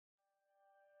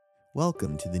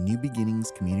Welcome to the New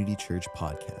Beginnings Community Church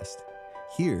podcast.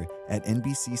 Here at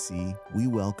NBCC, we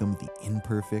welcome the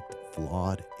imperfect,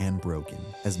 flawed, and broken,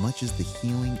 as much as the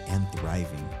healing and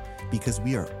thriving, because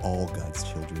we are all God's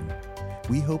children.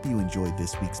 We hope you enjoyed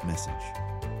this week's message.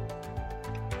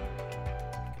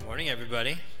 Good morning,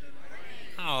 everybody.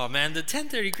 Oh man, the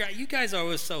 10:30 crowd, you guys are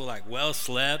always so well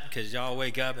slept because y'all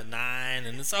wake up at 9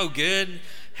 and it's so good.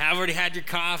 Have already had your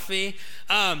coffee.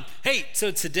 Hey,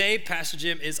 so today Pastor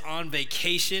Jim is on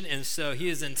vacation, and so he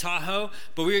is in Tahoe,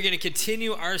 but we are going to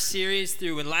continue our series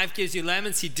through When Life Gives You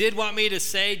Lemons. He did want me to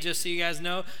say, just so you guys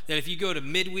know, that if you go to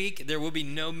midweek, there will be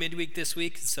no midweek this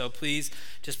week, so please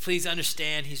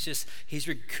understand he's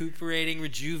recuperating,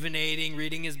 rejuvenating,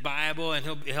 reading his Bible, and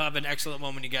he'll have an excellent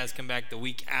moment when you guys come back the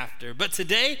week after. But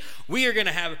today, we are going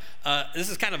to have, this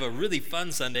is kind of a really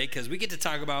fun Sunday because we get to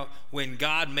talk about when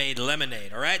God made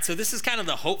lemonade, all right? So this is kind of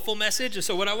the hopeful message. And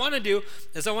so what I want to do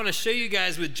is I want to show you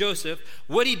guys with Joseph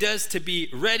what he does to be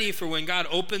ready for when God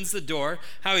opens the door,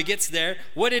 how he gets there,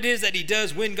 what it is that he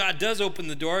does when God does open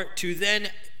the door to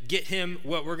then get him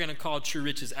what we're going to call true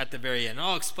riches at the very end.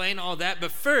 I'll explain all that.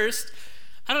 But first,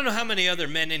 I don't know how many other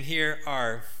men in here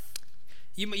are...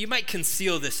 You might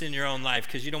conceal this in your own life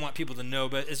because you don't want people to know,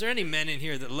 but is there any men in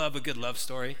here that love a good love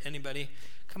story? Anybody?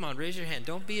 Come on, raise your hand.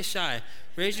 Don't be shy.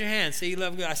 Raise your hand. Say you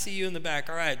love good. I see you in the back.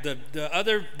 All right. The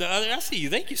other, I see you.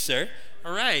 Thank you, sir.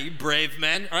 All right. You brave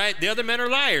men. All right. The other men are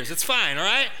liars. It's fine. All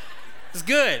right. It's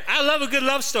good. I love a good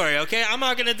love story, okay? I'm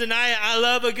not going to deny it. I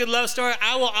love a good love story.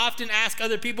 I will often ask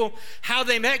other people how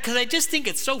they met because I just think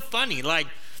it's so funny. Like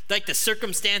the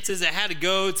circumstances that had to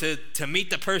go to meet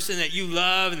the person that you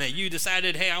love and that you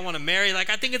decided, hey, I want to marry.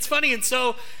 I think it's funny. And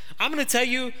so I'm going to tell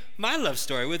you my love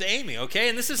story with Amy, okay?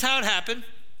 And this is how it happened.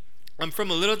 I'm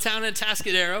from a little town in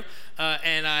Atascadero,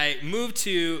 and I moved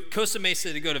to Costa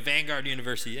Mesa to go to Vanguard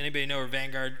University. Anybody know where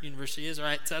Vanguard University is? All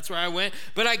right, so that's where I went.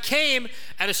 But I came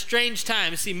at a strange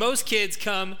time. See, most kids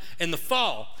come in the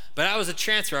fall, but I was a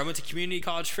transfer. I went to community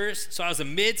college first, so I was a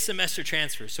mid-semester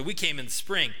transfer. So we came in the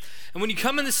spring. And when you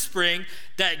come in the spring,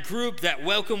 that group, that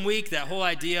welcome week, that whole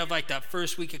idea of that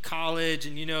first week of college,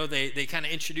 and they kind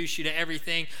of introduce you to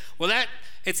everything. Well,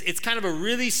 it's kind of a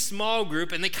really small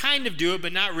group, and they kind of do it,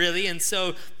 but not really. And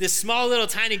so this small little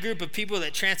tiny group of people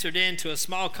that transferred into a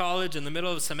small college in the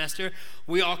middle of a semester,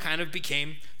 we all kind of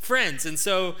became friends. And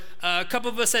so a couple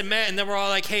of us had met, and then we're all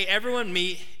like, hey, everyone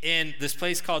meet in this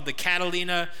place called the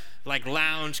Catalina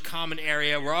lounge common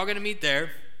area. We're all going to meet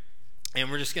there. And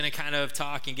we're just going to kind of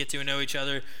talk and get to know each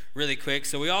other really quick.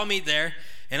 So we all meet there,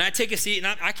 and I take a seat,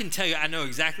 and I can tell you, I know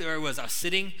exactly where I was. I was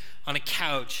sitting on a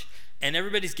couch, and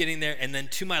everybody's getting there, and then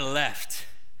to my left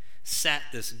sat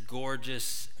this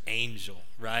gorgeous angel,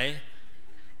 right?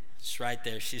 It's right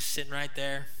there. She's sitting right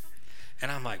there,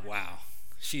 and I'm like, wow,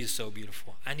 she is so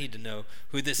beautiful. I need to know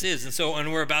who this is.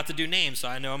 And we're about to do names, so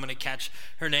I know I'm going to catch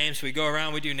her name. So we go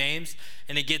around, we do names,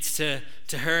 and it gets to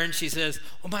her, and she says,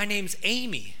 well, my name's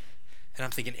Amy. And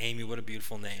I'm thinking, Amy, what a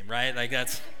beautiful name, right?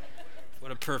 That's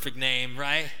what a perfect name,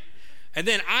 right? And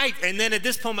then at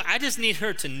this moment, I just need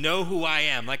her to know who I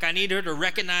am. I need her to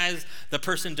recognize the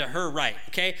person to her right,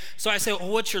 okay? So I say, oh,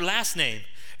 what's your last name?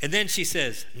 And then she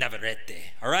says,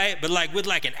 Navarrete, all right? But with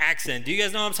an accent. Do you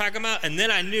guys know what I'm talking about? And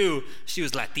then I knew she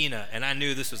was Latina, and I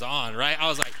knew this was on, right? I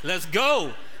was like, let's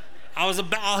go. I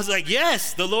was like,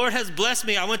 yes, the Lord has blessed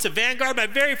me. I went to Vanguard my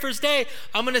very first day.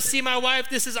 I'm going to see my wife.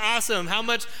 This is awesome. How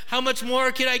much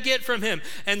more could I get from him?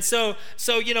 And so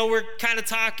we're kind of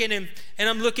talking, and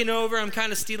I'm looking over. I'm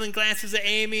kind of stealing glances at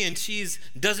Amy, and she's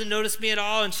doesn't notice me at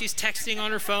all, and she's texting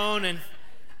on her phone, and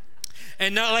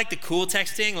not the cool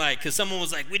texting, because someone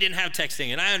was like, we didn't have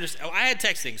texting. And I understand. I had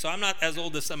texting, so I'm not as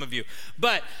old as some of you.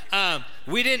 But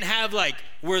we didn't have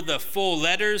where the full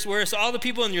letters were. So all the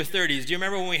people in your 30s, do you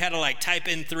remember when we had to type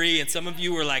in 3 and some of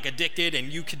you were addicted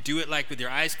and you could do it with your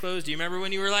eyes closed? Do you remember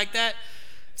when you were like that?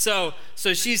 So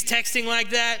she's texting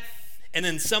like that, and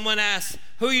then someone asks,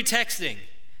 who are you texting?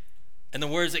 And the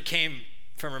words that came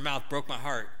from her mouth broke my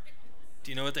heart.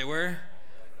 Do you know what they were?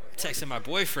 I'm texting my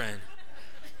boyfriend.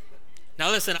 Now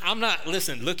listen,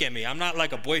 look at me. I'm not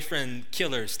a boyfriend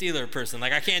killer, stealer person.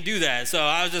 I can't do that. So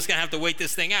I was just going to have to wait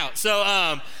this thing out. So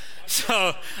I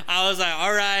was like,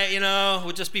 all right,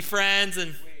 we'll just be friends.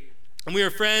 And we were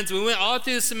friends. We went all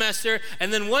through the semester.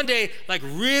 And then one day,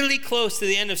 really close to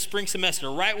the end of spring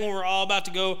semester, right when we're all about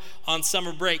to go on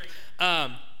summer break,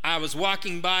 I was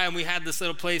walking by, and we had this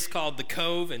little place called The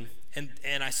Cove, and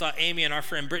I saw Amy and our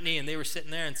friend Brittany, and they were sitting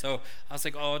there. And so I was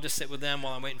like, oh, I'll just sit with them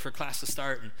while I'm waiting for class to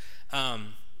start. And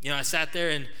I sat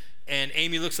there, and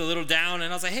Amy looks a little down,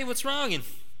 and I was like, hey, what's wrong?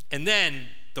 And then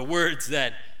the words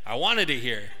that I wanted to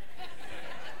hear,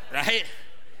 right?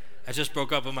 I just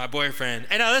broke up with my boyfriend.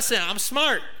 And now listen, I'm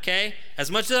smart, okay?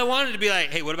 As much as I wanted to be like,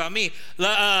 hey, what about me?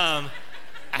 I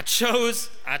was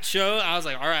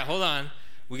like, all right, hold on.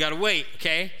 We got to wait,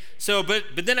 okay? So, but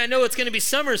then I know it's going to be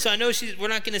summer, so I know we're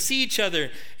not going to see each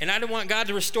other. And I didn't want God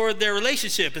to restore their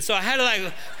relationship. And so I had to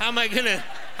like, how am I going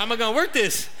to work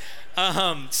this?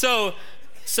 So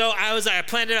I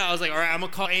planned it out. I was like, all right, I'm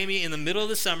going to call Amy in the middle of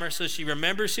the summer so she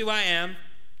remembers who I am.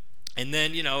 And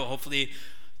then, hopefully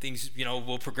things,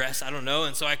 will progress. I don't know.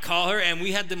 And so I call her, and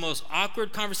we had the most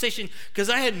awkward conversation because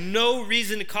I had no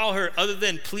reason to call her other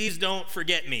than please don't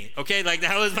forget me. Okay. Like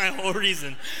that was my whole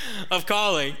reason of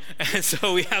calling. And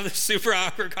so we have this super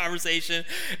awkward conversation,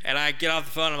 and I get off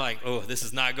the phone. I'm like, oh, this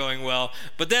is not going well.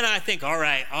 But then I think, all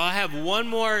right, I'll have one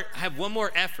more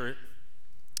effort,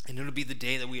 and it'll be the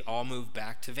day that we all move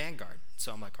back to Vanguard.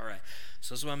 So I'm like, all right,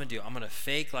 so this is what I'm going to do. I'm going to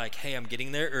fake like, hey, I'm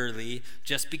getting there early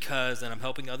just because, and I'm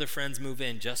helping other friends move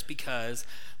in just because.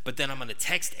 But then I'm going to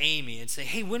text Amy and say,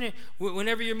 hey,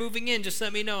 whenever you're moving in, just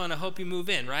let me know, and I hope you move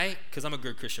in, right? Because I'm a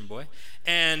good Christian boy.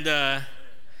 And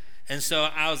so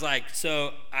I was like,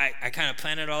 so I kind of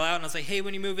planned it all out, and I was like, hey,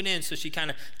 when are you moving in? So she kind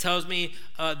of tells me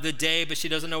the day, but she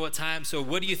doesn't know what time. So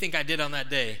what do you think I did on that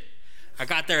day? I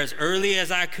got there as early as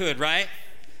I could, right?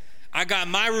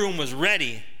 My room was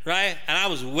ready, right? And I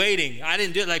was waiting. I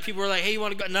didn't do it. Like people were like, hey, you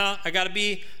want to go? No, I'm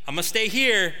going to stay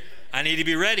here. I need to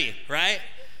be ready, right?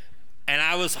 And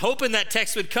I was hoping that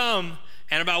text would come.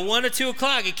 And about 1 or 2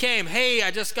 o'clock, it came. Hey,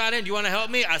 I just got in. Do you want to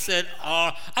help me? I said,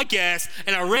 I guess.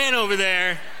 And I ran over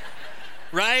there,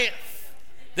 right?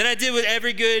 Then I did what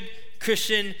every good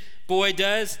Christian boy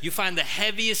does. You find the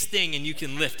heaviest thing and you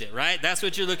can lift it, right? That's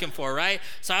what you're looking for, right?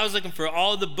 So I was looking for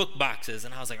all the book boxes,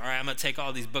 and I was like, all right, I'm going to take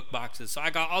all these book boxes. So I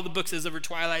got all the books of her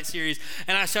Twilight series,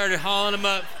 and I started hauling them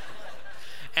up.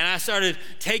 And I started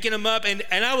taking them up, and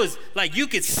I was like, you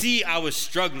could see I was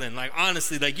struggling. Like,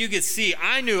 honestly, like you could see,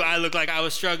 I knew I looked like I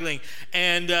was struggling.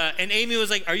 And Amy was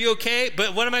like, are you okay?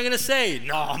 But what am I going to say?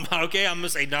 No, I'm not okay. I'm going to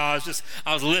say, no,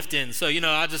 I was lifting. So,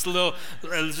 I was just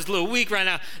a little weak right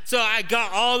now. So I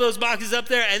got all those boxes up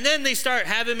there, and then they start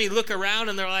having me look around,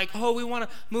 and they're like, oh, we want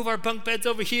to move our bunk beds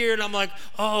over here. And I'm like,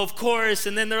 oh, of course.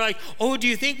 And then they're like, oh, do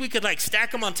you think we could like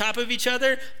stack them on top of each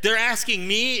other? They're asking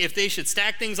me if they should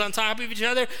stack things on top of each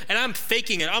other. And I'm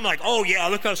faking it. I'm like, oh yeah,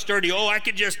 look how sturdy. Oh, I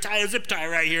could just tie a zip tie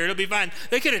right here. It'll be fine.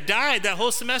 They could have died that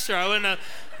whole semester.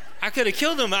 I could have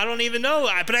killed them. I don't even know.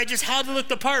 But I just had to look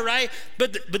the part, right?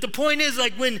 But the point is,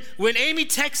 like when Amy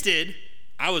texted,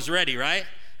 I was ready, right?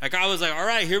 Like I was like, all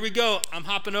right, here we go. I'm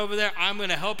hopping over there. I'm going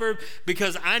to help her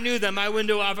because I knew that my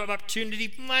window of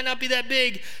opportunity might not be that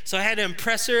big. So I had to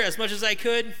impress her as much as I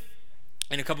could.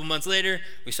 And a couple months later,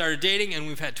 we started dating, and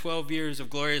we've had 12 years of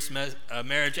glorious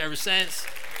marriage ever since.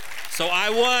 So I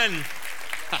won.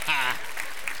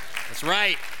 That's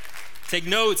right. Take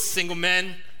notes, single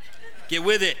men. Get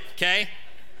with it, okay?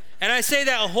 And I say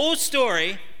that whole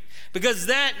story because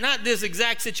not this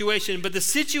exact situation, but the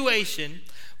situation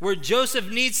where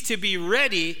Joseph needs to be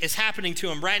ready is happening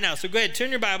to him right now. So go ahead,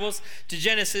 turn your Bibles to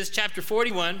Genesis chapter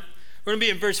 41. We're going to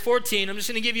be in verse 14. I'm just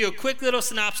going to give you a quick little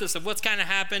synopsis of what's kind of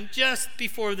happened just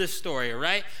before this story, all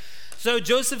right? So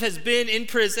Joseph has been in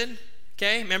prison.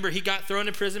 Okay, remember he got thrown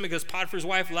in prison because Potiphar's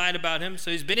wife lied about him. So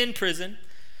he's been in prison.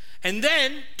 And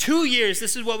then 2 years,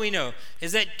 this is what we know,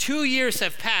 is that 2 years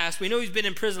have passed. We know he's been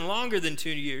in prison longer than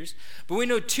 2 years, but we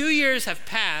know 2 years have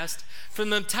passed from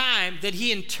the time that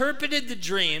he interpreted the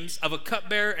dreams of a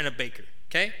cupbearer and a baker,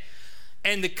 okay?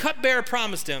 And the cupbearer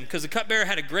promised him, because the cupbearer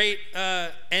had a great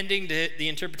ending to the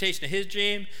interpretation of his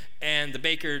dream, and the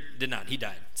baker did not. He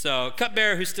died. So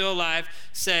cupbearer, who's still alive,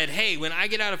 said, hey, when I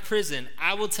get out of prison,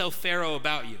 I will tell Pharaoh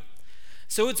about you.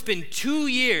 So it's been 2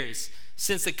 years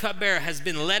since the cupbearer has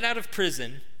been let out of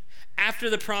prison after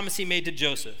the promise he made to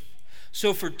Joseph.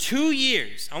 So for 2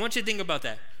 years, I want you to think about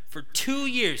that. For 2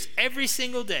 years, every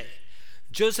single day,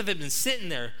 Joseph had been sitting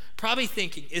there probably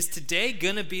thinking, is today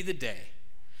going to be the day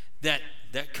that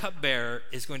cupbearer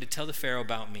is going to tell the Pharaoh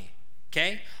about me?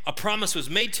 Okay? A promise was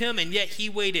made to him, and yet he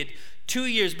waited 2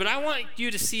 years. But I want you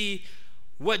to see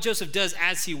what Joseph does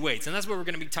as he waits. And that's what we're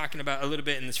going to be talking about a little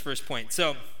bit in this first point.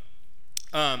 So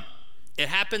it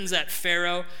happens that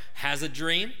Pharaoh has a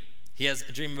dream. He has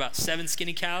a dream about 7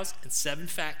 skinny cows and 7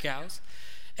 fat cows.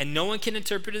 And no one can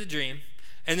interpret the dream.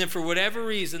 And then for whatever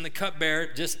reason, the cupbearer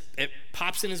it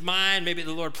pops in his mind. Maybe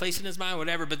the Lord placed it in his mind,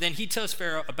 whatever. But then he tells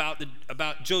Pharaoh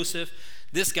about Joseph.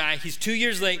 This guy, he's 2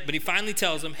 years late, but he finally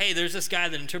tells him, hey, there's this guy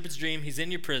that interprets dream. He's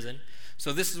in your prison.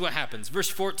 So this is what happens. Verse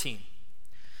 14.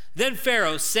 Then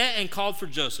Pharaoh sent and called for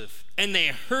Joseph, and they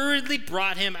hurriedly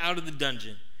brought him out of the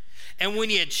dungeon. And when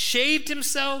he had shaved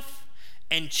himself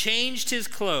and changed his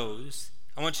clothes,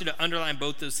 I I want you to underline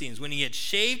both those scenes. When he had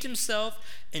shaved himself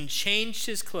and changed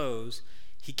his clothes,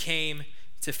 he came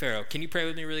to Pharaoh. Can you pray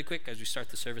with me really quick as we start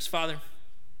the service? Father,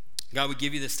 God, we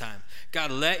give you this time. God,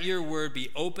 let your word be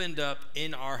opened up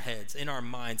in our heads, in our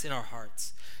minds, in our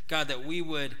hearts. God, that we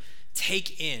would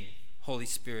take in, Holy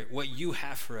Spirit, what you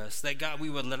have for us. That, God,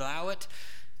 we would allow it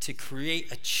to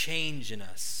create a change in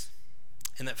us.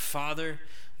 And that, Father,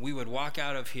 we would walk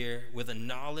out of here with a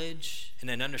knowledge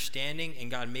and an understanding, and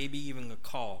God, maybe even a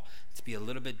call to be a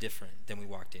little bit different than we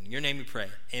walked in. In your name we pray.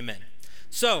 Amen.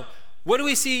 So, what do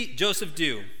we see Joseph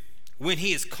do when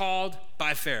he is called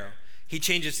by Pharaoh? He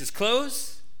changes his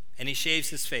clothes and he shaves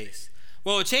his face.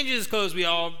 Well, changing his clothes, we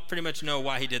all pretty much know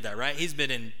why he did that, right? He's been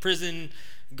in prison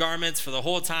garments for the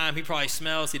whole time. He probably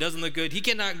smells. He doesn't look good. He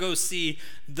cannot go see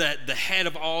the head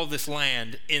of all this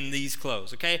land in these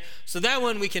clothes, okay? So that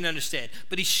one we can understand.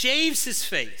 But he shaves his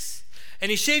face.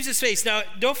 And he shaves his face. Now,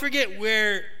 don't forget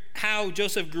how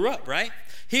Joseph grew up, right?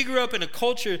 He grew up in a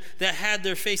culture that had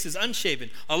their faces unshaven.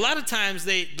 A lot of times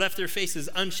they left their faces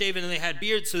unshaven and they had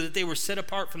beards so that they were set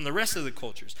apart from the rest of the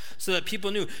cultures, so that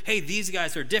people knew, hey, these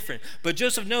guys are different. But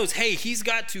Joseph knows, hey, he's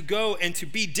got to go and to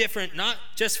be different, not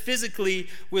just physically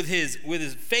with his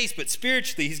face, but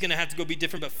spiritually he's going to have to go be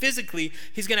different. But physically,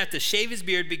 he's going to have to shave his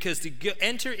beard, because to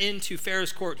enter into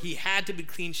Pharaoh's court, he had to be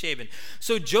clean shaven.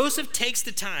 So Joseph takes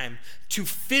the time to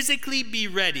physically be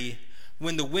ready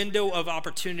when the window of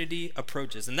opportunity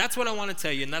approaches. And that's what I want to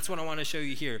tell you, and that's what I want to show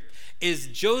you here, is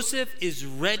Joseph is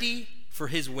ready for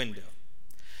his window.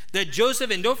 That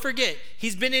Joseph, and don't forget,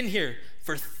 he's been in here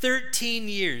for 13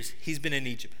 years. He's been in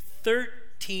Egypt.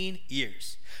 13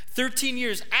 years. 13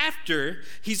 years after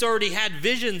he's already had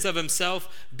visions of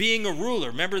himself being a ruler.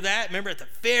 Remember that? Remember at the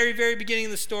very, very beginning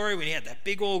of the story when he had that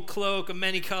big old cloak of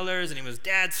many colors and he was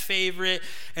dad's favorite,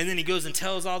 and then he goes and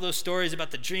tells all those stories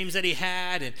about the dreams that he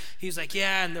had, and he's like,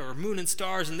 yeah, and there were moon and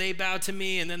stars and they bowed to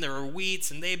me, and then there were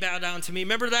wheats and they bowed down to me.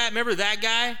 Remember that? Remember that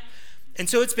guy? And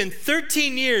so it's been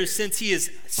 13 years since he has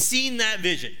seen that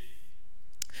vision.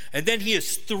 And then he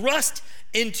is thrust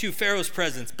into Pharaoh's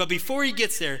presence. But before he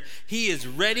gets there, he is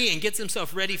ready and gets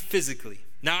himself ready physically.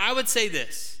 Now, I would say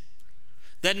this,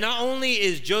 that not only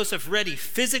is Joseph ready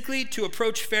physically to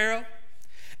approach Pharaoh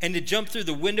and to jump through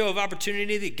the window of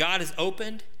opportunity that God has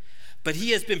opened, but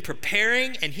he has been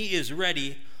preparing and he is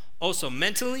ready also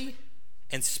mentally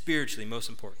and spiritually, most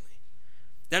importantly.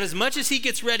 That as much as he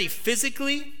gets ready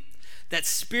physically, that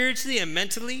spiritually and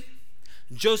mentally,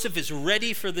 Joseph is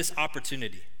ready for this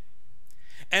opportunity.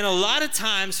 And a lot of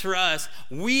times for us,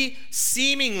 we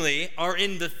seemingly are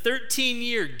in the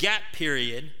 13-year gap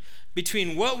period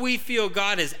between what we feel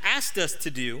God has asked us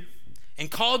to do and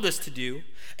called us to do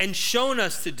and shown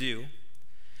us to do,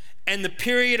 and the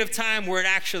period of time where it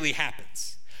actually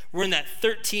happens. We're in that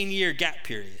 13-year gap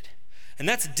period. And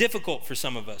that's difficult for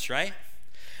some of us, right?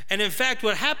 And in fact,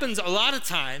 what happens a lot of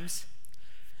times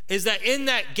is that in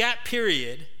that gap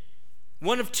period,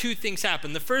 one of two things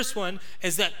happen. The first one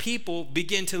is that people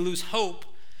begin to lose hope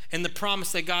in the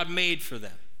promise that God made for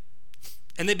them.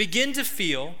 And they begin to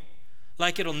feel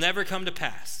like it'll never come to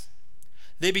pass.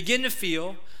 They begin to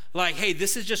feel like, hey,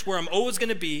 this is just where I'm always going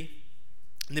to be.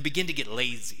 And they begin to get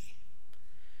lazy.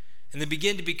 And they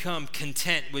begin to become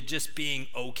content with just being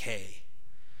okay.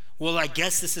 Well, I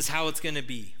guess this is how it's going to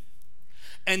be.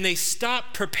 And they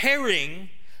stop preparing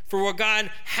for what God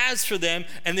has for them,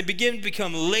 and they begin to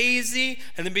become lazy,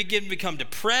 and they begin to become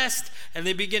depressed, and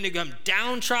they begin to become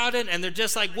downtrodden, and they're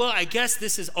just like, well, I guess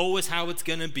this is always how it's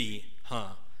going to be,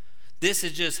 huh? This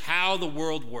is just how the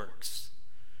world works.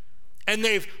 And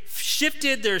they've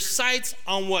shifted their sights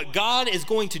on what God is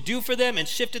going to do for them and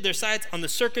shifted their sights on the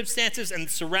circumstances and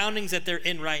the surroundings that they're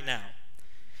in right now.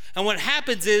 And what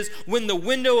happens is when the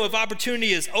window of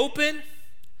opportunity is open,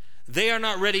 they are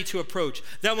not ready to approach.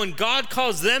 That when God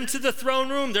calls them to the throne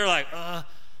room, they're like,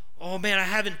 oh man, I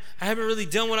haven't really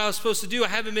done what I was supposed to do. I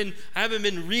haven't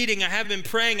been reading, I haven't been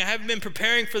praying, I haven't been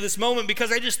preparing for this moment because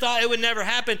I just thought it would never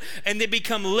happen. And they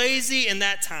become lazy in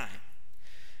that time.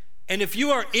 And if you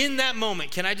are in that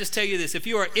moment, can I just tell you this? If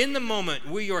you are in the moment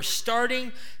where you're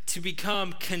starting to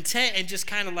become content and just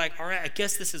kind of like, all right, I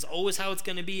guess this is always how it's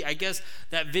going to be. I guess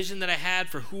that vision that I had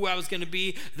for who I was going to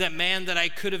be, that man that I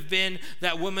could have been,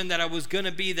 that woman that I was going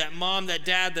to be, that mom, that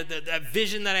dad, that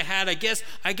vision that I had, I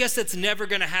guess that's never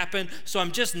going to happen. So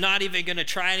I'm just not even going to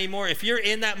try anymore. If you're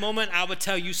in that moment, I would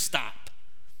tell you stop,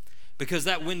 because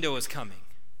that window is coming.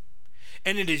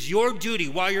 And it is your duty,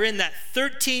 while you're in that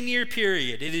 13-year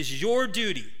period, it is your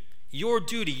duty,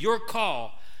 your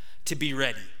call to be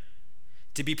ready,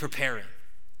 to be preparing.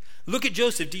 Look at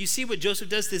Joseph. Do you see what Joseph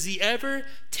does? Does he ever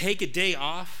take a day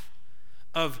off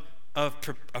of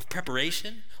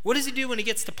preparation? What does he do when he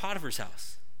gets to Potiphar's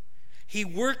house? He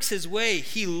works his way.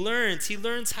 He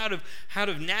learns how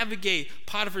to navigate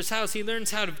Potiphar's house. He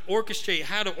learns how to orchestrate,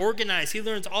 how to organize. He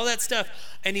learns all that stuff.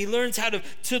 And he learns how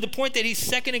to the point that he's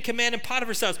second in command in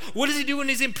Potiphar's house. What does he do when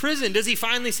he's in prison? Does he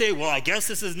finally say, well, I guess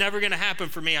this is never going to happen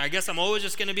for me. I guess I'm always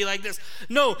just going to be like this.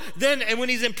 No. And when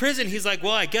he's in prison, he's like,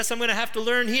 well, I guess I'm going to have to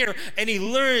learn here. And he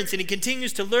learns, and he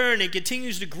continues to learn, and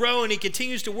continues to grow, and he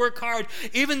continues to work hard.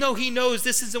 Even though he knows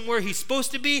this isn't where he's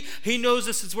supposed to be, he knows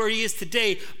this is where he is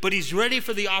today, but he's ready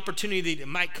for the opportunity that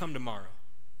might come tomorrow.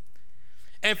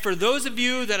 And for those of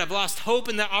you that have lost hope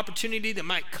in that opportunity that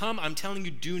might come, I'm telling you,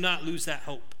 do not lose that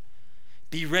hope.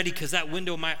 Be ready, because that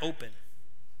window might open.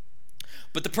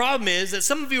 But the problem is that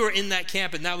some of you are in that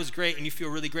camp, and that was great, and you feel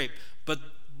really great. But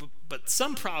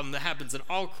some problem that happens in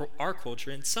our culture,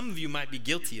 and some of you might be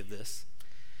guilty of this,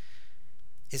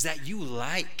 is that you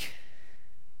like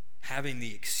having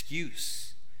the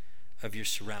excuse of your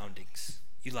surroundings.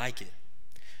 You like it.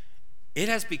 It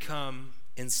has become,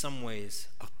 in some ways,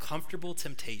 a comfortable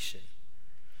temptation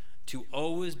to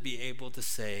always be able to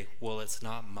say, well, it's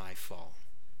not my fault.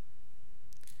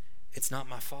 It's not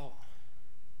my fault.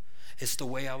 It's the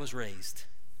way I was raised.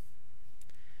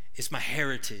 It's my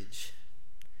heritage.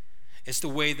 It's the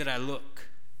way that I look.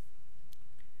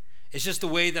 It's just the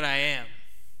way that I am.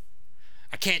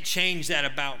 I can't change that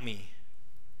about me.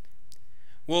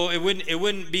 Well, it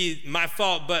wouldn't be my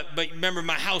fault, but remember,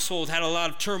 my household had a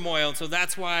lot of turmoil, and so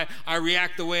that's why I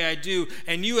react the way I do.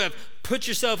 And you have put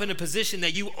yourself in a position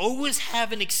that you always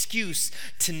have an excuse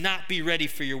to not be ready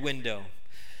for your window.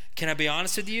 Can I be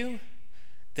honest with you?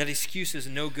 That excuse is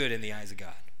no good in the eyes of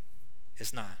God.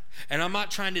 It's not. And I'm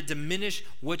not trying to diminish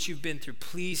what you've been through.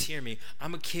 Please hear me.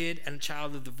 I'm a kid and a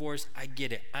child of divorce. I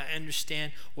get it. I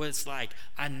understand what it's like.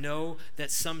 I know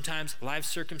that sometimes life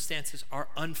circumstances are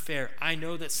unfair. I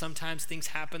know that sometimes things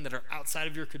happen that are outside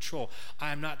of your control.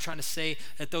 I am not trying to say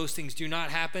that those things do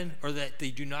not happen or that they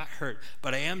do not hurt.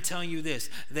 But I am telling you this.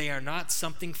 They are not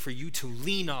something for you to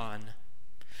lean on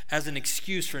as an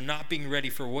excuse for not being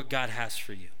ready for what God has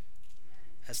for you.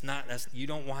 You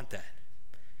don't want that.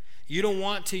 You don't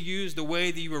want to use the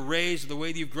way that you were raised, or the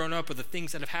way that you've grown up, or the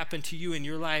things that have happened to you in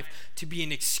your life to be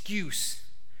an excuse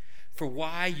for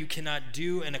why you cannot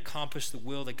do and accomplish the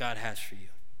will that God has for you.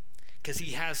 Because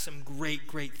he has some great,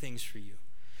 great things for you.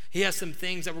 He has some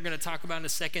things that we're going to talk about in a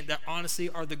second that honestly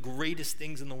are the greatest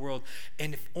things in the world.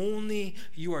 And if only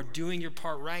you are doing your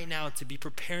part right now to be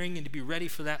preparing and to be ready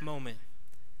for that moment,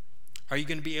 are you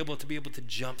going to be able to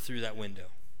jump through that window?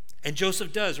 And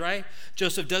Joseph does, right?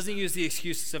 Joseph doesn't use the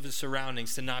excuses of his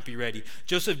surroundings to not be ready.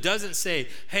 Joseph doesn't say,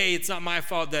 hey, it's not my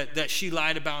fault that she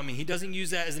lied about me. He doesn't use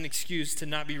that as an excuse to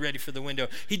not be ready for the window.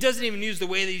 He doesn't even use the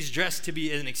way that he's dressed to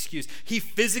be an excuse. He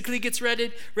physically gets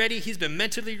ready. He's been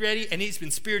mentally ready, and he's been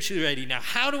spiritually ready. Now,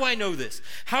 how do I know this?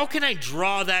 How can I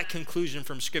draw that conclusion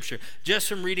from Scripture just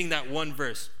from reading that one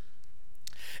verse?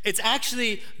 It's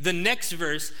actually the next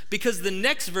verse, because the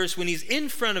next verse, when he's in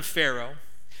front of Pharaoh,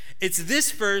 it's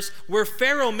this verse where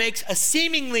Pharaoh makes a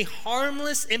seemingly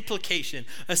harmless implication,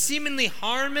 a seemingly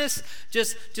harmless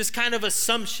just kind of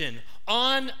assumption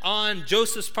on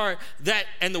Joseph's part, that,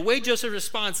 and the way Joseph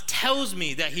responds tells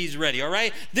me that he's ready, all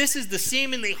right? This is the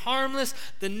seemingly harmless,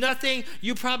 the nothing.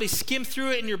 You probably skimmed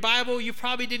through it in your Bible. You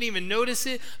probably didn't even notice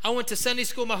it. I went to Sunday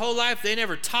school my whole life. They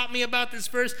never taught me about this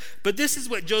verse, but this is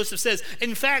what Joseph says.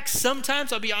 In fact,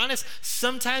 sometimes, I'll be honest,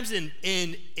 sometimes in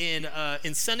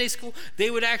Sunday school,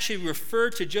 they would actually refer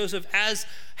to Joseph as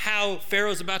how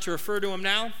Pharaoh's about to refer to him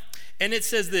now. And it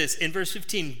says this in verse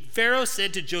 15, Pharaoh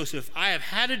said to Joseph, I have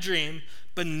had a dream,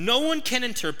 but no one can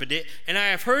interpret it. And I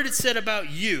have heard it said about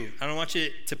you. I don't want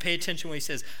you to pay attention when he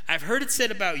says, I've heard it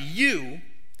said about you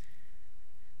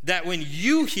that when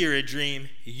you hear a dream,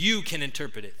 you can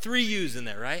interpret it. 3 U's in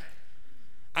there, right?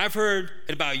 I've heard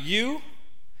about you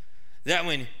that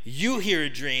when you hear a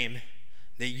dream,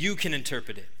 that you can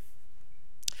interpret it.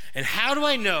 And how do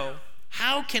I know?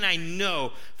 How can I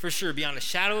know for sure, beyond a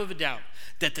shadow of a doubt,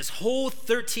 that this whole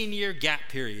 13-year gap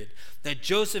period that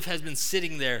Joseph has been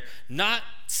sitting there, not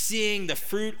seeing the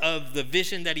fruit of the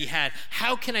vision that he had,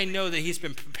 how can I know that he's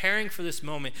been preparing for this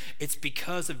moment? It's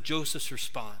because of Joseph's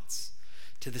response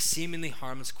to the seemingly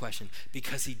harmless question,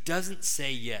 because he doesn't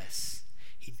say yes.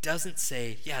 He doesn't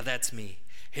say, yeah, that's me.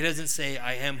 He doesn't say,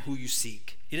 I am who you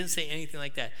seek. He didn't say anything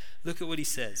like that. Look at what he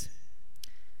says.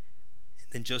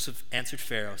 Then Joseph answered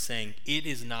Pharaoh, saying, it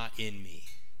is not in me.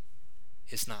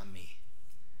 It's not me.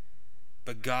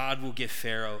 But God will give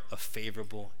Pharaoh a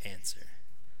favorable answer.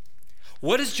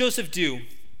 What does Joseph do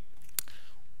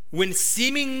when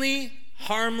seemingly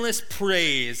harmless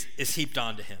praise is heaped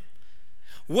onto him?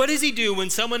 What does he do when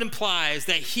someone implies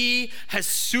that he has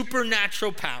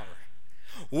supernatural power?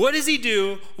 What does he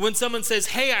do when someone says,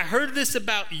 hey, I heard this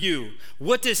about you?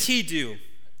 What does he do?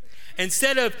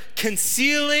 Instead of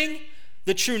concealing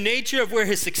the true nature of where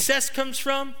his success comes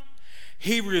from,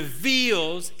 he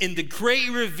reveals in the great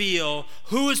reveal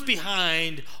who is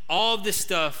behind all of this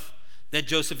stuff that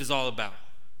Joseph is all about.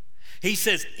 He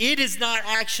says, it is not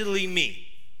actually me,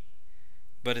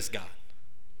 but it's God.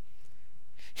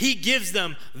 He gives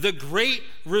them the great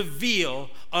reveal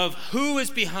of who is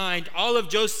behind all of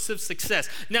Joseph's success.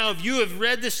 Now, if you have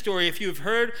read this story, if you have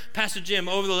heard Pastor Jim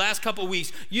over the last couple of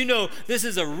weeks, you know this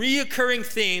is a reoccurring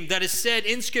theme that is said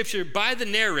in Scripture by the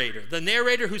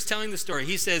narrator who's telling the story.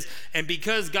 He says, and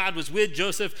because God was with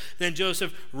Joseph, then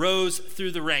Joseph rose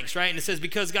through the ranks, right? And it says,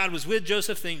 because God was with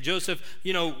Joseph, then Joseph,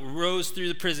 rose through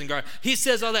the prison guard. He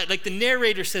says all that, like the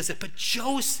narrator says it, but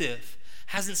Joseph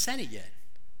hasn't said it yet.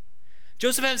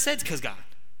 Joseph hasn't said it's because God.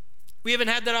 We haven't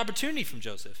had that opportunity from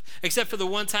Joseph, except for the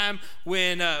one time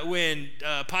when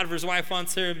Potiphar's wife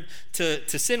wants him to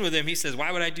sin with him. He says,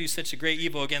 why would I do such a great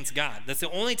evil against God? That's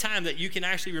the only time that you can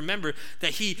actually remember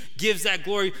that he gives that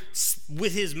glory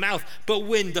with his mouth. But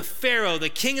when the Pharaoh, the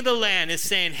king of the land, is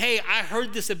saying, hey, I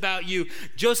heard this about you,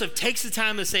 Joseph takes the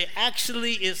time to say,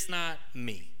 actually, it's not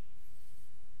me.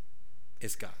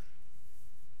 It's God.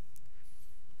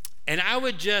 And I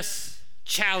would just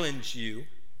challenge you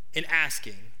in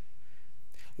asking,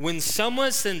 when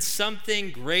someone says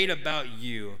something great about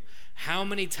you, how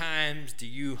many times do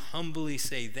you humbly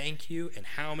say thank you, and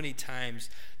how many times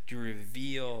do you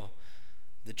reveal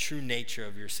the true nature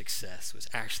of your success, which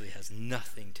actually has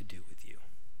nothing to do with you?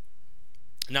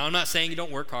 Now, I'm not saying you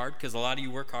don't work hard, because a lot of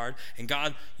you work hard, and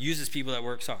God uses people that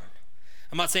works hard.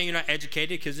 I'm not saying you're not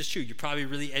educated, because it's true. You're probably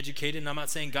really educated, and I'm not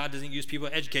saying God doesn't use people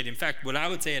educated. In fact, what I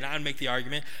would say, and I would make the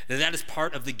argument, that is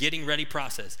part of the getting ready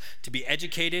process. To be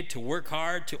educated, to work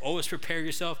hard, to always prepare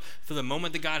yourself for the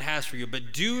moment that God has for you.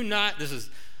 But do not, this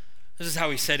is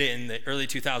how he said it in the early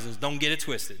 2000s, don't get it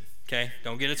twisted, okay?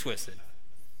 Don't get it twisted.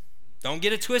 Don't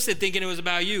get it twisted thinking it was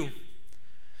about you.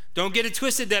 Don't get it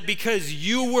twisted that because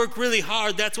you work really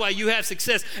hard, that's why you have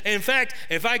success. And in fact,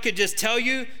 if I could just tell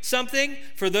you something,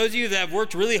 for those of you that have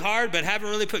worked really hard but haven't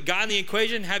really put God in the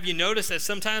equation, have you noticed that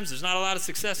sometimes there's not a lot of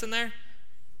success in there?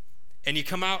 And you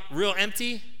come out real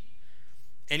empty?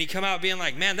 And you come out being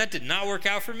like, man, that did not work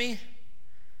out for me?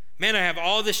 Man, I have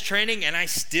all this training and I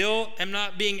still am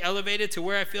not being elevated to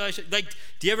where I feel I should. Like,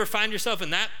 do you ever find yourself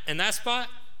in that spot?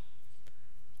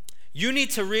 You need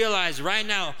to realize right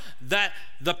now that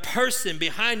the person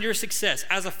behind your success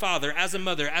as a father, as a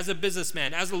mother, as a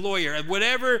businessman, as a lawyer,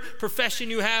 whatever profession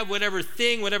you have, whatever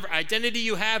thing, whatever identity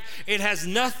you have, it has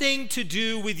nothing to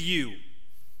do with you.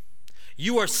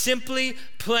 You are simply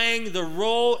playing the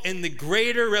role in the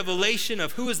greater revelation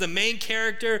of who is the main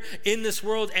character in this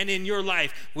world and in your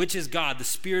life, which is God, the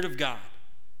Spirit of God.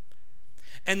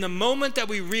 And the moment that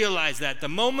we realize that,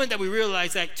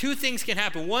 two things can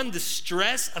happen. One, the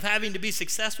stress of having to be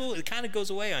successful, it kind of goes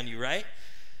away on you, right?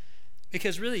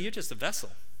 Because really, you're just a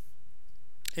vessel.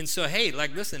 And so, hey,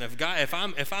 like, listen, if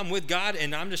I'm with God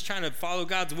and I'm just trying to follow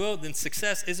God's will, then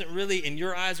success isn't really in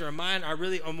your eyes or in mine.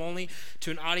 I'm only to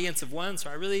an audience of one.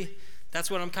 So that's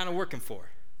what I'm kind of working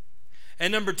for.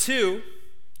 And number two,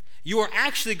 you are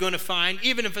actually going to find,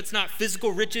 even if it's not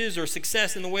physical riches or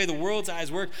success in the way the world's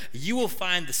eyes work, you will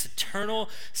find this eternal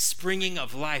springing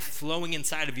of life flowing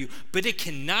inside of you. But it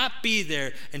cannot be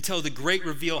there until the great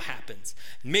reveal happens.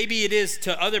 Maybe it is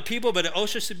to other people, but it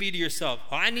also should be to yourself.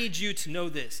 I need you to know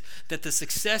this, that the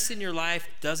success in your life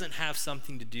doesn't have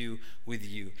something to do with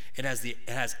you. It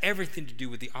has everything to do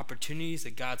with the opportunities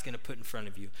that God's going to put in front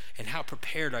of you, and how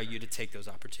prepared are you to take those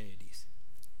opportunities.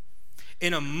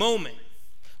 In a moment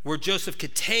where Joseph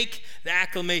could take the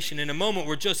acclamation, in a moment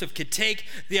where Joseph could take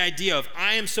the idea of,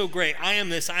 I am so great, I am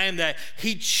this, I am that,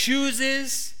 he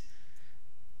chooses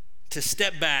to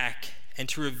step back and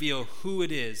to reveal who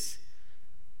it is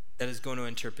that is going to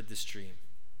interpret this dream.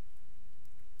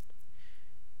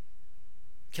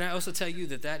 Can I also tell you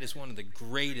that is one of the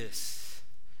greatest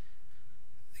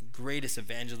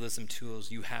evangelism tools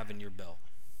you have in your belt?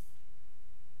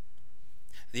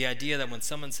 The idea that when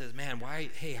someone says, man, why,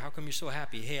 hey, how come you're so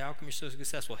happy? Hey, how come you're so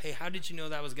successful? Hey, how did you know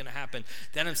that was going to happen?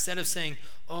 Then instead of saying,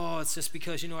 oh, it's just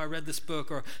because, I read this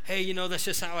book, or, hey, that's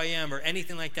just how I am, or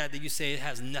anything like that you say it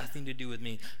has nothing to do with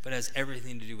me, but has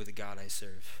everything to do with the God I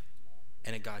serve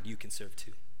and a God you can serve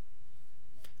too.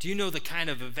 Do you know the kind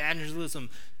of evangelism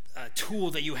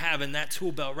tool that you have in that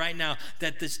tool belt right now,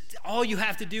 that all you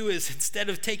have to do is, instead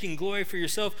of taking glory for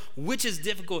yourself, which is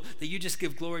difficult, that you just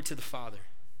give glory to the Father.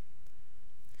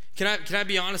 Can I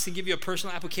be honest and give you a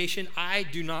personal application? I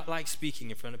do not like speaking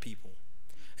in front of people.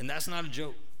 And that's not a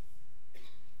joke.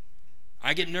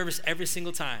 I get nervous every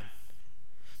single time.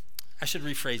 I should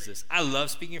rephrase this. I love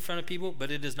speaking in front of people,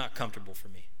 but it is not comfortable for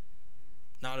me.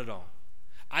 Not at all.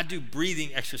 I do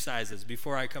breathing exercises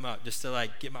before I come out just to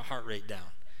like get my heart rate down.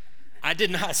 I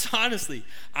did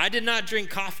not drink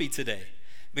coffee today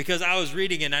because I was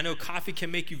reading and I know coffee can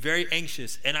make you very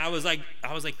anxious. And I was like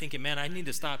thinking, man, I need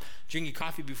to stop drinking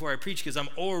coffee before I preach because I'm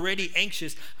already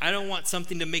anxious. I don't want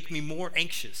something to make me more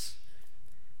anxious.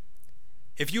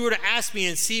 If you were to ask me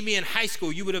and see me in high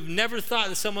school, you would have never thought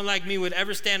that someone like me would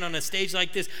ever stand on a stage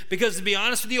like this, because to be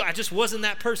honest with you, I just wasn't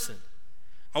that person.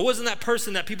 I wasn't that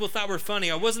person that people thought were funny.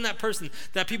 I wasn't that person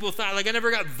that people thought, like I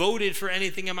never got voted for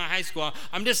anything in my high school.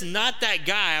 I'm just not that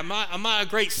guy. I'm not a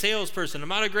great salesperson. I'm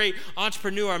not a great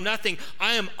entrepreneur. I'm nothing.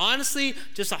 I am honestly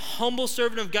just a humble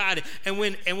servant of God. And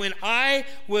when I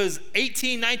was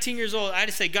 18, 19 years old, I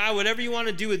just say, God, whatever you want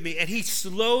to do with me. And he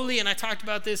slowly, and I talked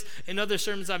about this in other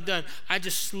sermons I've done, I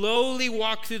just slowly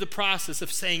walked through the process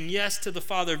of saying yes to the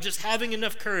Father, of just having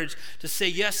enough courage to say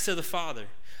yes to the Father.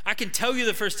 I can tell you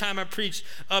the first time I preached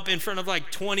up in front of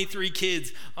like 23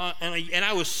 kids, and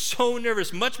I was so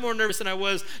nervous, much more nervous than I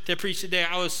was to preach today.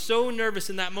 I was so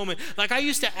nervous in that moment. Like I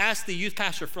used to ask the youth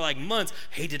pastor for like months,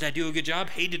 hey, did I do a good job?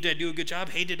 Hey, did I do a good job?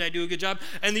 Hey, did I do a good job?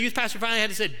 And the youth pastor finally had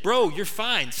to say, bro, you're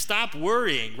fine. Stop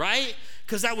worrying, right?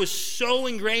 Because that was so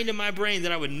ingrained in my brain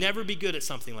that I would never be good at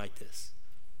something like this.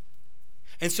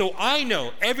 And so I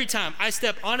know every time I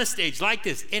step on a stage like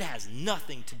this, it has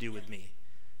nothing to do with me.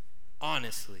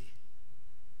 Honestly.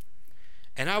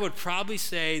 And I would probably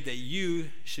say that you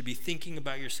should be thinking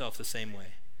about yourself the same way.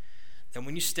 That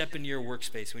when you step into your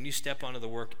workspace, when you step onto the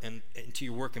work and into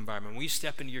your work environment, when you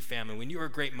step into your family, when you're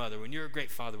a great mother, when you're a great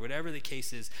father, whatever the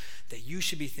case is, that you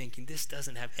should be thinking, this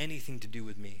doesn't have anything to do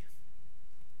with me.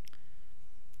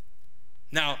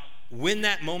 Now, when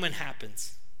that moment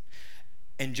happens,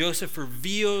 and Joseph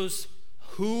reveals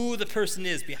who the person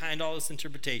is behind all this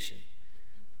interpretation,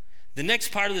 the next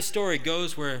part of the story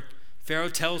goes where Pharaoh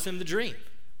tells him the dream.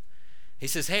 He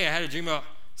says, hey, I had a dream about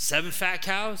 7 fat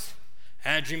cows.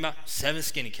 I had a dream about 7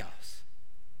 skinny cows.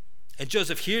 And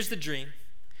Joseph hears the dream,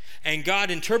 and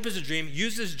God interprets the dream,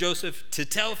 uses Joseph to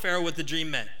tell Pharaoh what the dream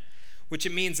meant, which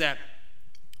it means that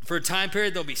for a time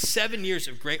period, there'll be 7 years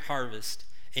of great harvest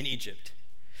in Egypt.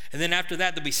 And then after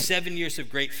that, there'll be 7 years of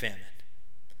great famine.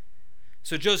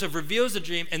 So Joseph reveals the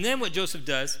dream, and then what Joseph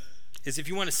does is, if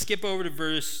you want to skip over to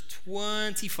verse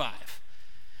 25,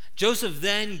 Joseph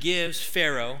then gives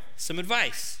Pharaoh some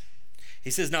advice. He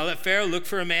says, now let Pharaoh look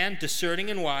for a man discerning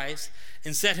and wise,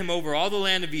 and set him over all the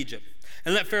land of Egypt.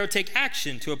 And let Pharaoh take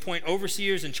action to appoint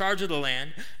overseers in charge of the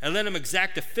land, and let him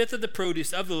exact 1/5 of the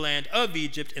produce of the land of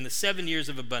Egypt in the 7 years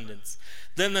of abundance.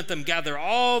 Then let them gather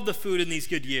all the food in these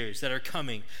good years that are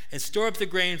coming, and store up the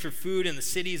grain for food in the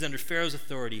cities under Pharaoh's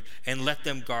authority, and let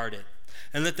them guard it.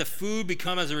 And let the food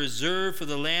become as a reserve for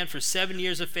the land for 7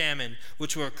 years of famine,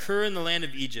 which will occur in the land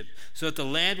of Egypt, so that the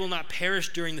land will not perish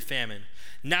during the famine.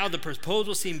 Now the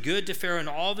proposal seemed good to Pharaoh and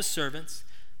all of his servants.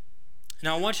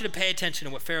 Now I want you to pay attention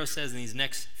to what Pharaoh says in these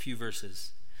next few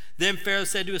verses. Then Pharaoh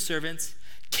said to his servants,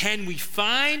 can we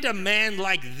find a man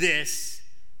like this?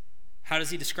 How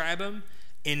does he describe him?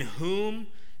 In whom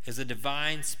is a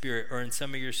divine spirit, or in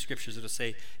some of your scriptures it'll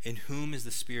say, in whom is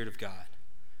the Spirit of God.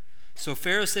 So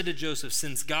Pharaoh said to Joseph,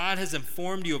 since God has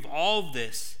informed you of all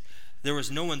this, there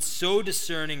was no one so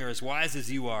discerning or as wise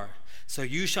as you are. So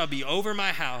you shall be over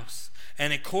my house,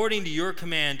 and according to your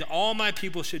command, all my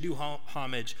people should do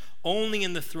homage. Only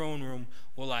in the throne room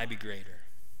will I be greater.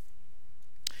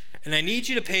 And I need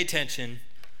you to pay attention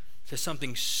to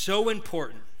something so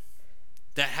important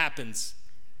that happens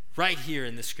right here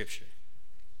in the scripture.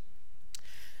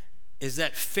 Is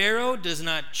that Pharaoh does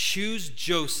not choose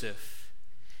Joseph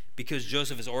because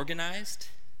Joseph is organized,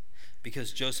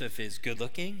 because Joseph is good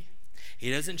looking.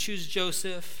 He doesn't choose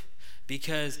Joseph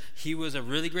because he was a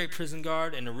really great prison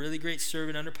guard and a really great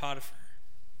servant under Potiphar.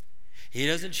 He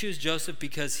doesn't choose Joseph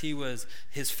because he was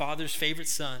his father's favorite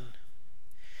son.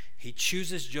 He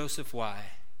chooses Joseph. Why?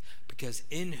 Because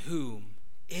in whom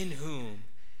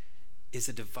is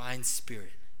a divine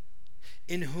spirit.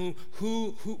 In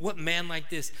what man like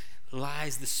this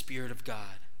lies the Spirit of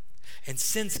God. And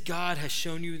since God has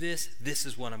shown you this, this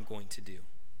is what I'm going to do.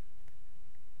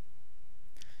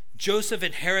 Joseph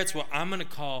inherits what I'm going to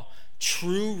call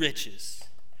true riches.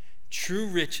 True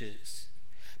riches.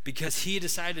 Because he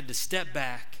decided to step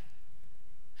back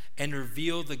and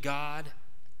reveal the God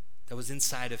that was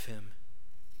inside of him.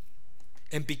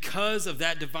 And because of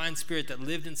that divine spirit that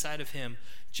lived inside of him,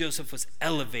 Joseph was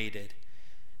elevated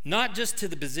Not just to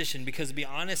the position, because to be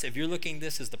honest, if you're looking at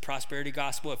this as the prosperity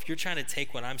gospel, if you're trying to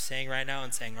take what I'm saying right now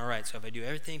and saying, all right, so if I do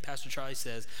everything Pastor Charlie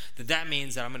says, that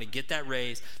means that I'm going to get that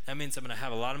raise, that means I'm going to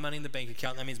have a lot of money in the bank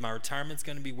account, that means my retirement's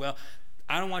going to be well.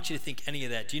 I don't want you to think any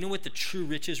of that. Do you know what the true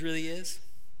riches really is?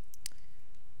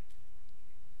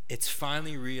 It's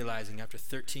finally realizing after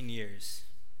 13 years,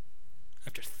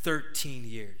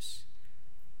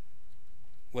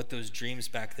 what those dreams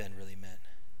back then really meant.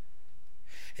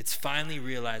 It's finally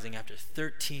realizing after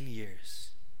 13 years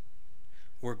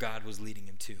where God was leading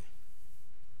him to.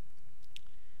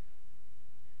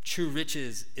 True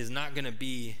riches is not going to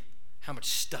be how much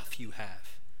stuff you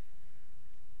have.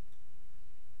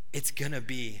 It's going to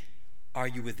be, are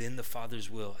you within the Father's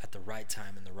will at the right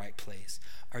time in the right place?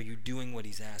 Are you doing what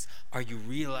he's asked? Are you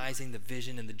realizing the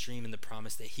vision and the dream and the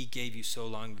promise that he gave you so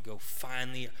long ago?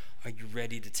 Finally, are you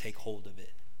ready to take hold of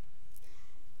it?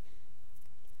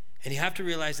 And you have to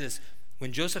realize this,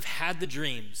 when Joseph had the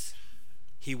dreams,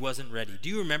 he wasn't ready. Do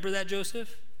you remember that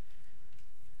Joseph?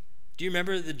 Do you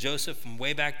remember the Joseph from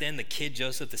way back then, the kid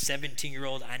Joseph, the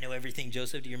 17-year-old, I know everything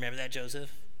Joseph? Do you remember that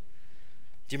Joseph?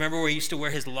 Do you remember where he used to wear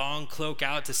his long cloak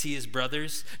out to see his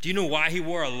brothers? Do you know why he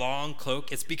wore a long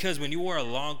cloak? It's because when you wore a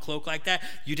long cloak like that,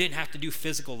 you didn't have to do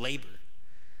physical labor.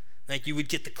 Like you would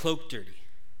get the cloak dirty.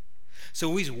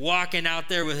 So he's walking out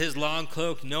there with his long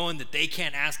cloak knowing that they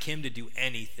can't ask him to do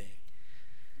anything.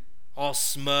 All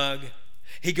smug.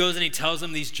 He goes and he tells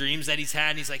them these dreams that he's had.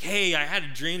 And he's like, hey, I had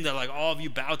a dream that like all of you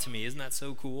bowed to me. Isn't that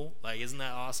so cool? Like, isn't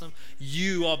that awesome?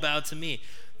 You all bowed to me.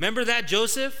 Remember that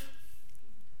Joseph?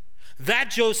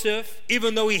 That Joseph,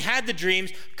 even though he had the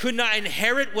dreams, could not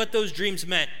inherit what those dreams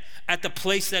meant at the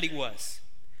place that he was.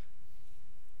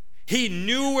 He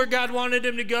knew where God wanted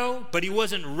him to go, but he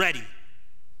wasn't ready.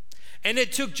 And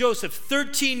it took Joseph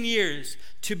 13 years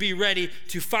to be ready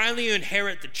to finally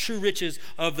inherit the true riches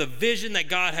of the vision that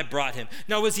God had brought him.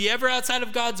 Now, was he ever outside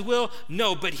of God's will?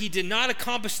 No, but he did not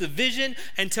accomplish the vision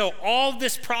until all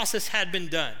this process had been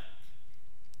done.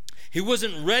 He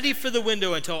wasn't ready for the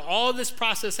window until all this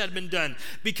process had been done.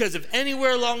 Because if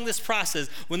anywhere along this process,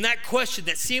 when that question,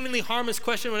 that seemingly harmless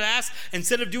question was asked,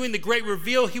 instead of doing the great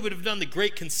reveal, he would have done the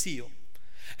great conceal.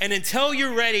 And until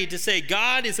you're ready to say,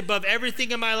 God is above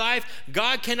everything in my life,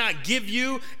 God cannot give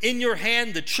you in your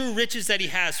hand the true riches that he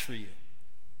has for you.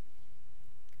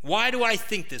 Why do I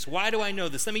think this? Why do I know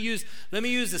this? Let me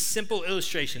use a simple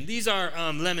illustration. These are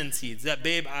lemon seeds that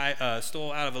babe I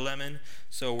stole out of a lemon.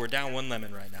 So we're down one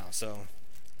lemon right now. So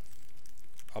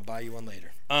I'll buy you one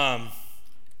later.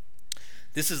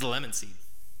 This is a lemon seed.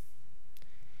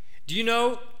 Do you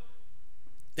know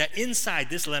that inside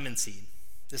this lemon seed,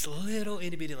 this little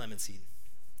itty bitty lemon seed,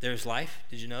 there's life?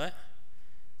 Did you know that?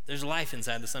 There's life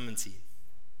inside this lemon seed.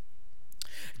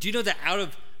 Do you know that out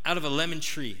of a lemon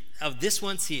tree, out of this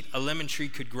one seed, a lemon tree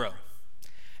could grow?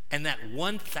 And that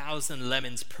 1,000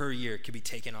 lemons per year could be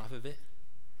taken off of it?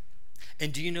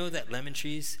 And do you know that lemon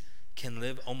trees can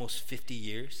live almost 50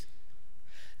 years?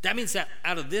 That means that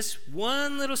out of this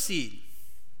one little seed,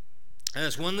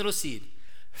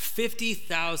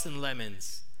 50,000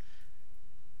 lemons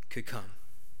could come.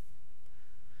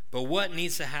 But what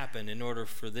needs to happen in order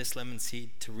for this lemon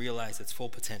seed to realize its full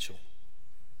potential?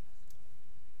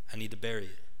 I need to bury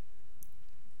it.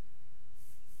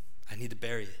 I need to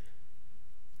bury it.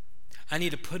 I need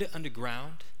to put it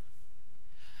underground.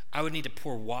 I would need to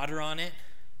pour water on it.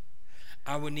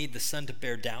 I would need the sun to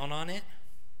bear down on it.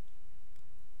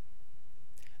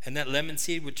 And that lemon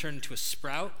seed would turn into a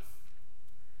sprout,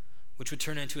 which would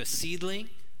turn into a seedling,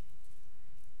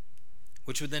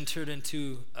 which would then turn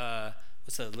into,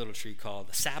 what's that little tree called?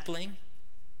 A sapling,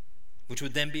 which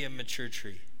would then be a mature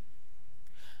tree.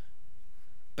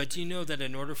 But do you know that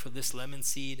in order for this lemon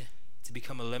seed to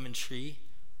become a lemon tree,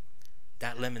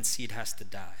 that lemon seed has to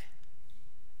die?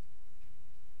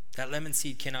 That lemon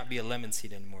seed cannot be a lemon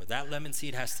seed anymore. That lemon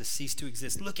seed has to cease to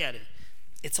exist. Look at it.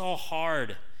 It's all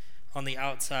hard on the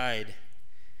outside.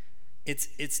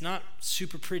 It's not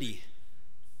super pretty.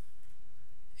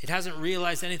 It hasn't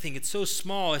realized anything. It's so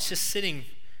small. It's just sitting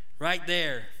right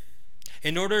there.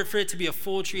 In order for it to be a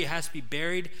full tree, it has to be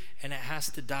buried and it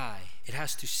has to die. It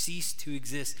has to cease to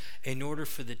exist in order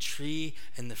for the tree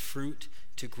and the fruit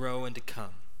to grow and to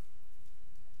come.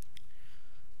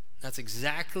 That's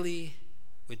exactly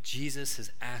what Jesus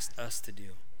has asked us to do.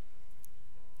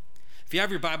 If you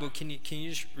have your Bible, can you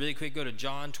just really quick go to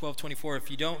John 12:24?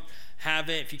 If you don't have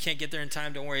it, if you can't get there in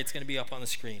time, don't worry, it's going to be up on the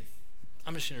screen.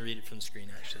 I'm just going to read it from the screen,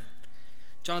 actually.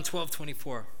 John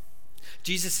 12:24.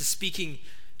 Jesus is speaking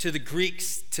to the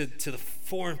Greeks, to the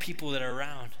foreign people that are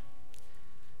around.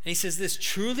 And he says this,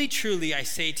 "Truly, truly, I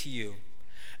say to you,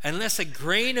 unless a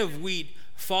grain of wheat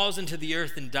falls into the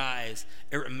earth and dies,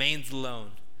 it remains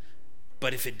alone.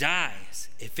 But if it dies,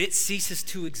 if it ceases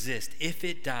to exist, if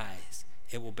it dies,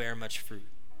 it will bear much fruit.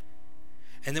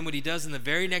 And then what he does in the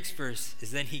very next verse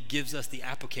is then he gives us the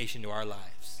application to our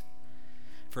lives.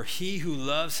 For he who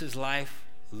loves his life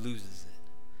loses it.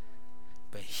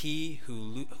 But he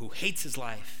who hates his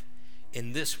life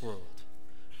in this world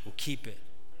will keep it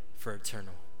for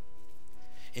eternal.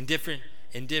 In different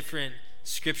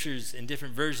scriptures, in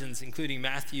different versions, including in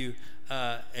Matthew,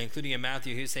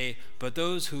 who say, but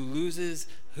those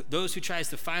who tries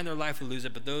to find their life will lose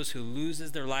it, but those who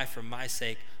loses their life for my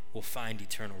sake will find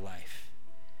eternal life.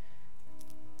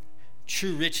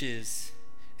 True riches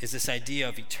is this idea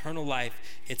of eternal life.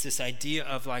 It's this idea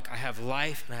of like, I have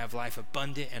life, and I have life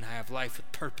abundant, and I have life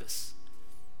with purpose.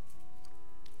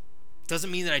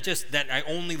 Doesn't mean that I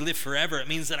only live forever. It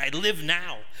means that I live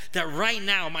now. That right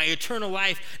now, my eternal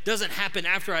life doesn't happen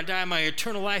after I die. My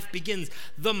eternal life begins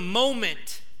the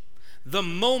moment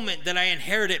that I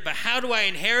inherit it. But how do I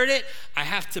inherit it? I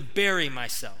have to bury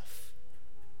myself.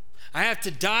 I have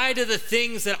to die to the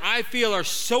things that I feel are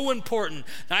so important.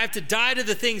 I have to die to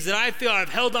the things that I feel I've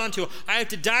held on to. I have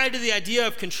to die to the idea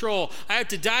of control. I have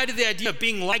to die to the idea of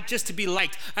being liked just to be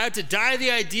liked. I have to die to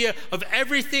the idea of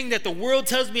everything that the world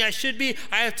tells me I should be.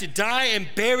 I have to die and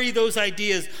bury those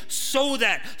ideas so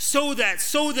that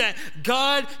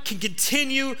God can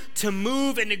continue to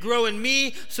move and to grow in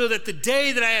me, so that the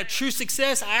day that I have true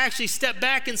success, I actually step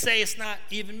back and say, it's not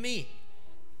even me.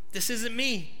 This isn't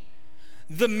me.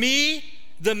 The me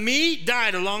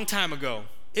died a long time ago.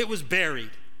 It was buried.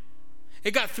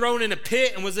 It got thrown in a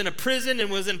pit and was in a prison and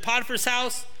was in Potiphar's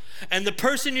house. And the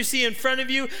person you see in front of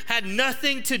you had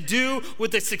nothing to do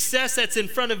with the success that's in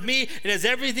front of me. It has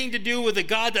everything to do with the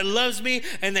God that loves me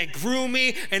and that grew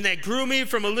me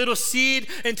from a little seed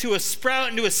into a sprout,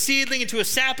 into a seedling, into a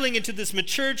sapling, into this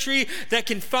mature tree that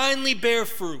can finally bear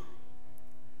fruit.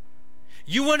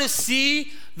 You want to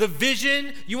see the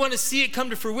vision? You want to see it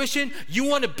come to fruition? You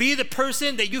want to be the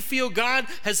person that you feel God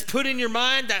has put in your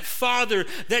mind? That father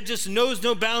that just knows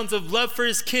no bounds of love for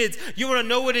his kids. You want to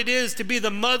know what it is to be the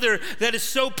mother that is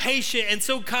so patient and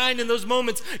so kind in those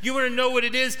moments. You want to know what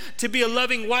it is to be a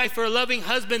loving wife or a loving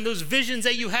husband, those visions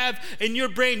that you have in your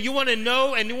brain. You want to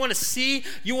know and you want to see,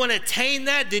 you want to attain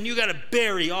that, then you got to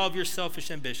bury all of your selfish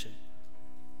ambition.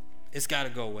 It's got to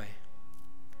go away.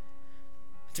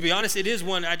 To be honest, it is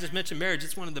one, I just mentioned marriage,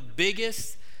 it's one of the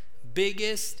biggest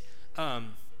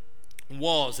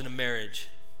walls in a marriage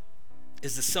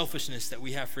is the selfishness that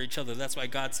we have for each other. That's why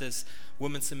God says,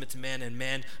 women submit to man, and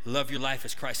man, love your life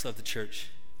as Christ loved the church.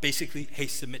 Basically, hey,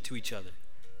 submit to each other.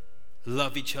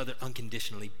 Love each other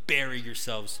unconditionally. Bury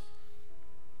yourselves.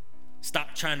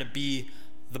 Stop trying to be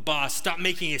the boss. Stop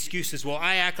making excuses. Well,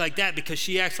 I act like that because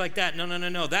she acts like that.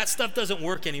 No. That stuff doesn't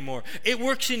work anymore. It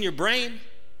works in your brain.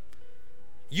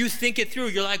 You think it through.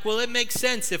 You're like, well, it makes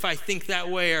sense if I think that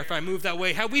way or if I move that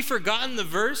way. Have we forgotten the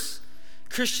verse,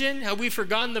 Christian? Have we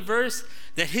forgotten the verse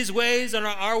that his ways are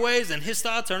not our ways and his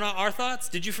thoughts are not our thoughts?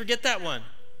 Did you forget that one?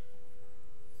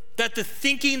 That the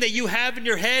thinking that you have in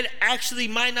your head actually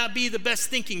might not be the best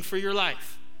thinking for your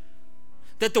life.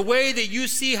 That the way that you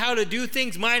see how to do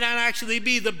things might not actually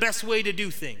be the best way to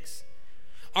do things.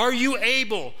 Are you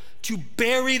able to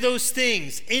bury those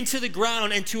things into the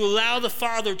ground and to allow the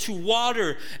Father to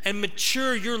water and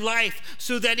mature your life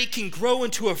so that it can grow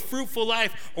into a fruitful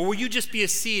life? Or will you just be a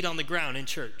seed on the ground in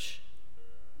church?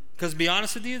 Because to be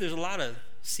honest with you, there's a lot of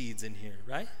seeds in here,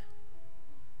 right?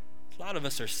 A lot of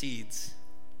us are seeds.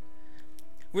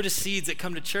 We're just seeds that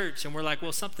come to church and we're like,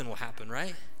 well, something will happen,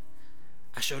 right?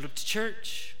 I showed up to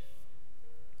church.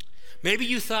 Maybe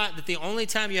you thought that the only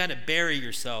time you had to bury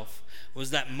yourself was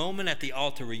that moment at the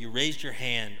altar where you raised your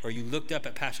hand or you looked up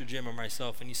at Pastor Jim or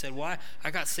myself and you said, why?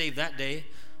 I got saved that day,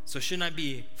 so shouldn't I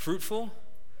be fruitful?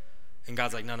 And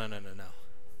God's like, no.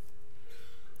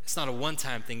 It's not a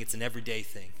one-time thing, it's an everyday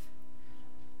thing.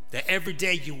 That every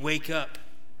day you wake up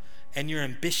and your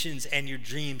ambitions and your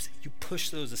dreams, you push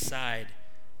those aside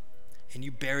and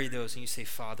you bury those and you say,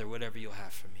 Father, whatever you'll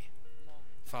have for me.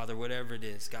 Father, whatever it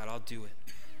is, God, I'll do it.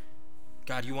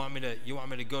 God, you want me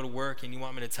to go to work and you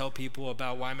want me to tell people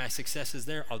about why my success is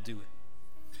there? I'll do it.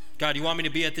 God, you want me to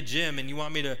be at the gym and you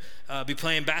want me to be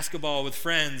playing basketball with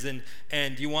friends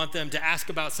and you want them to ask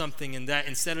about something, and that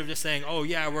instead of just saying, oh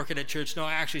yeah, I work at church, no,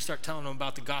 I actually start telling them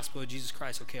about the gospel of Jesus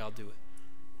Christ. Okay, I'll do it.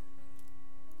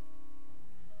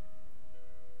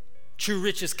 True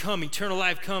riches come, eternal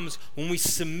life comes when we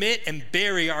submit and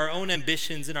bury our own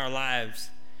ambitions in our lives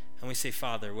and we say,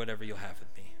 Father, whatever you'll have with me.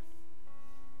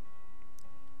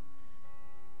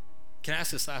 Can I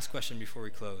ask this last question before we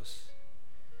close?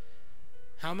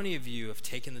 How many of you have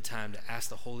taken the time to ask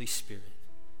the Holy Spirit,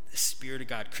 the Spirit of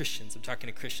God, Christians, I'm talking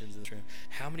to Christians in this room,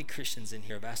 how many Christians in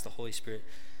here have asked the Holy Spirit,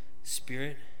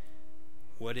 Spirit,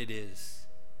 what it is,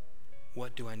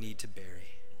 what do I need to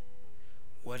bury?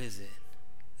 What is it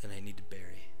that I need to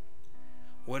bury?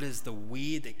 What is the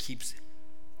weed that keeps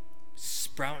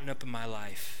sprouting up in my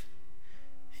life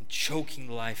and choking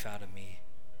the life out of me?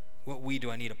 What weed do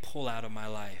I need to pull out of my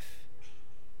life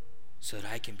so that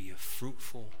I can be a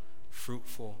fruitful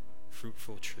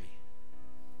tree?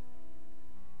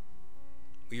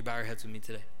 Will you bow your heads with me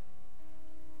today?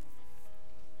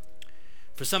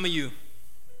 For some of you,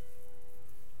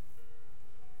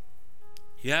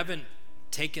 you haven't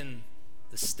taken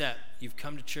the step. You've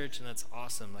come to church and that's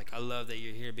awesome. Like, I love that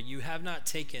you're here, but you have not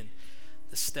taken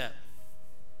the step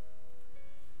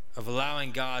of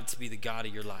allowing God to be the God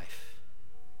of your life.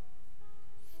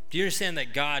 Do you understand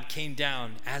that God came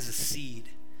down as a seed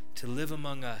to live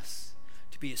among us,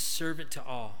 to be a servant to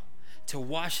all, to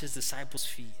wash his disciples'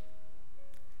 feet?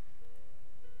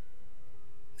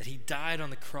 That he died on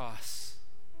the cross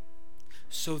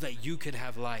so that you could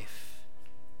have life.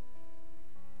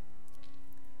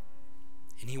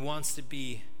 And he wants to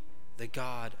be the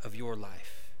God of your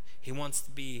life. He wants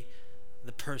to be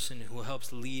the person who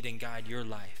helps lead and guide your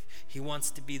life. He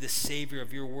wants to be the Savior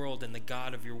of your world and the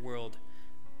God of your world,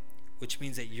 which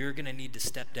means that you're going to need to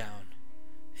step down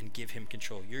and give him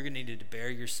control. You're going to need to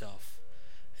bury yourself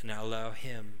and allow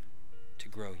him to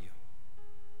grow you.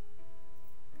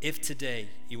 If today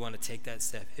you want to take that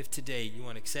step, if today you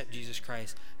want to accept Jesus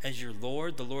Christ as your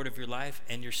Lord, the Lord of your life,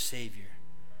 and your Savior,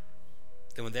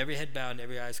 then with every head bowed and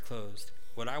every eyes closed,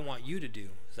 what I want you to do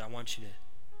is I want you to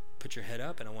put your head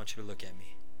up and I want you to look at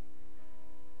me.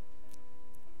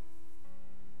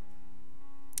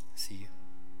 I see you.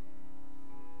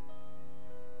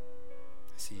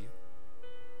 I see you.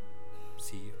 I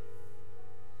see you.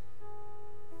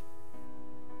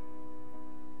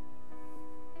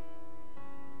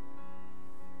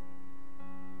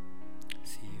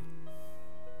 See you.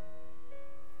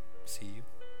 See you.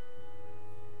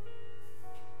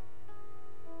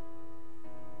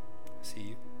 See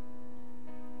you.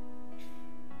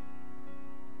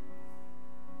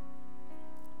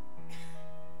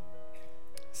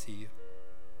 See you.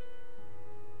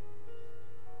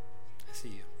 I see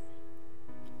you.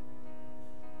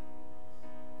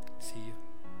 See you.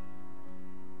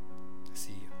 I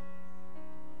see you.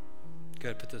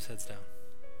 Good, put those heads down.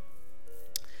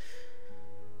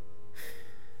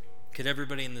 Could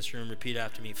everybody in this room repeat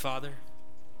after me? Father,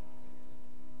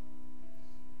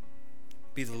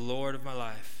 be the Lord of my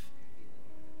life.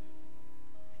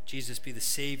 Jesus, be the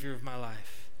Savior of my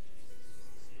life.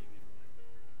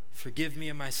 Forgive me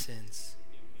of my sins.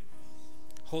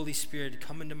 Holy Spirit,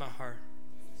 come into my heart.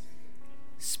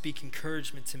 Speak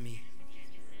encouragement to me.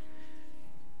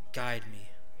 Guide me.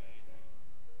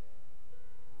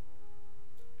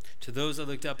 To those that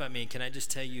looked up at me, can I just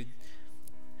tell you,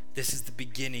 this is the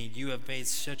beginning. You have made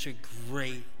such a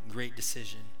great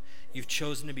decision. You've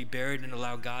chosen to be buried and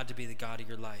allow God to be the God of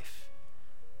your life.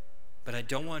 But I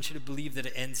don't want you to believe that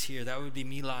it ends here. That would be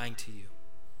me lying to you.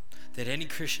 That any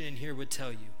Christian in here would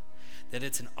tell you that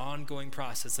it's an ongoing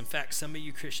process. In fact, some of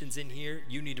you Christians in here,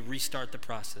 you need to restart the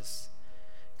process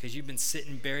because you've been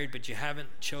sitting buried, but you haven't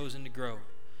chosen to grow.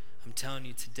 I'm telling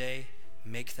you today,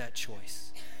 make that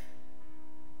choice.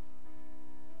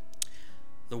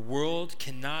 The world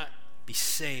cannot be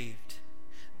saved.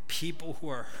 People who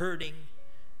are hurting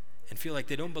and feel like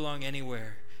they don't belong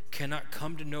anywhere cannot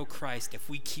come to know Christ if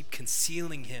we keep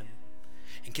concealing him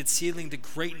and concealing the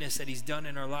greatness that he's done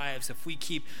in our lives. If we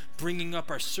keep bringing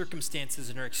up our circumstances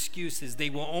and our excuses, they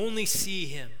will only see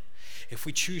him if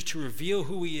we choose to reveal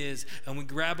who he is and we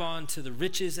grab on to the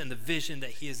riches and the vision that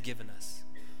he has given us.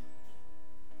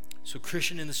 So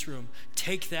Christian in this room,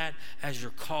 take that as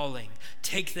your calling.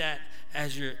 Take that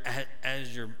as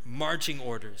your marching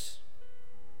orders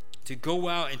to go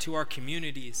out into our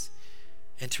communities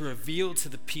and to reveal to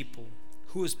the people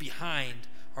who is behind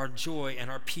our joy and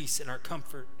our peace and our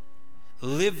comfort.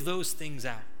 Live those things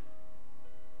out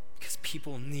because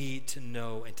people need to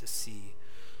know and to see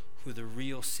who the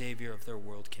real Savior of their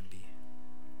world can be.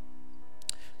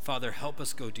 Father, help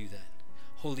us go do that.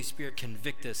 Holy Spirit,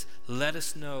 convict us. Let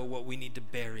us know what we need to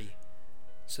bury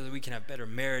so that we can have better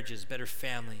marriages, better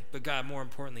family, but God, more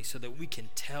importantly, so that we can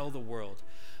tell the world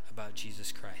about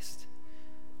Jesus Christ.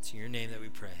 It's in your name that we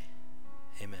pray.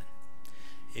 Amen.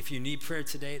 If you need prayer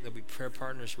today, there'll be prayer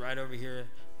partners right over here,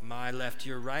 my left,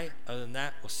 your right. Other than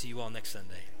that, we'll see you all next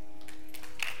Sunday.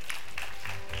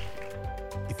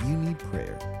 If you need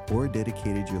prayer or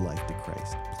dedicated your life to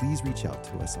Christ, please reach out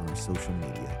to us on our social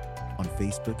media. on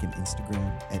Facebook and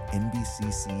Instagram at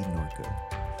NBCC Norco,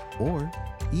 or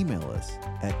email us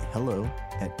at hello@nbcc.com.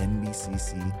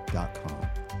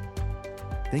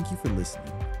 Thank you for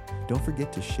listening. Don't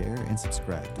forget to share and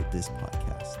subscribe to this podcast.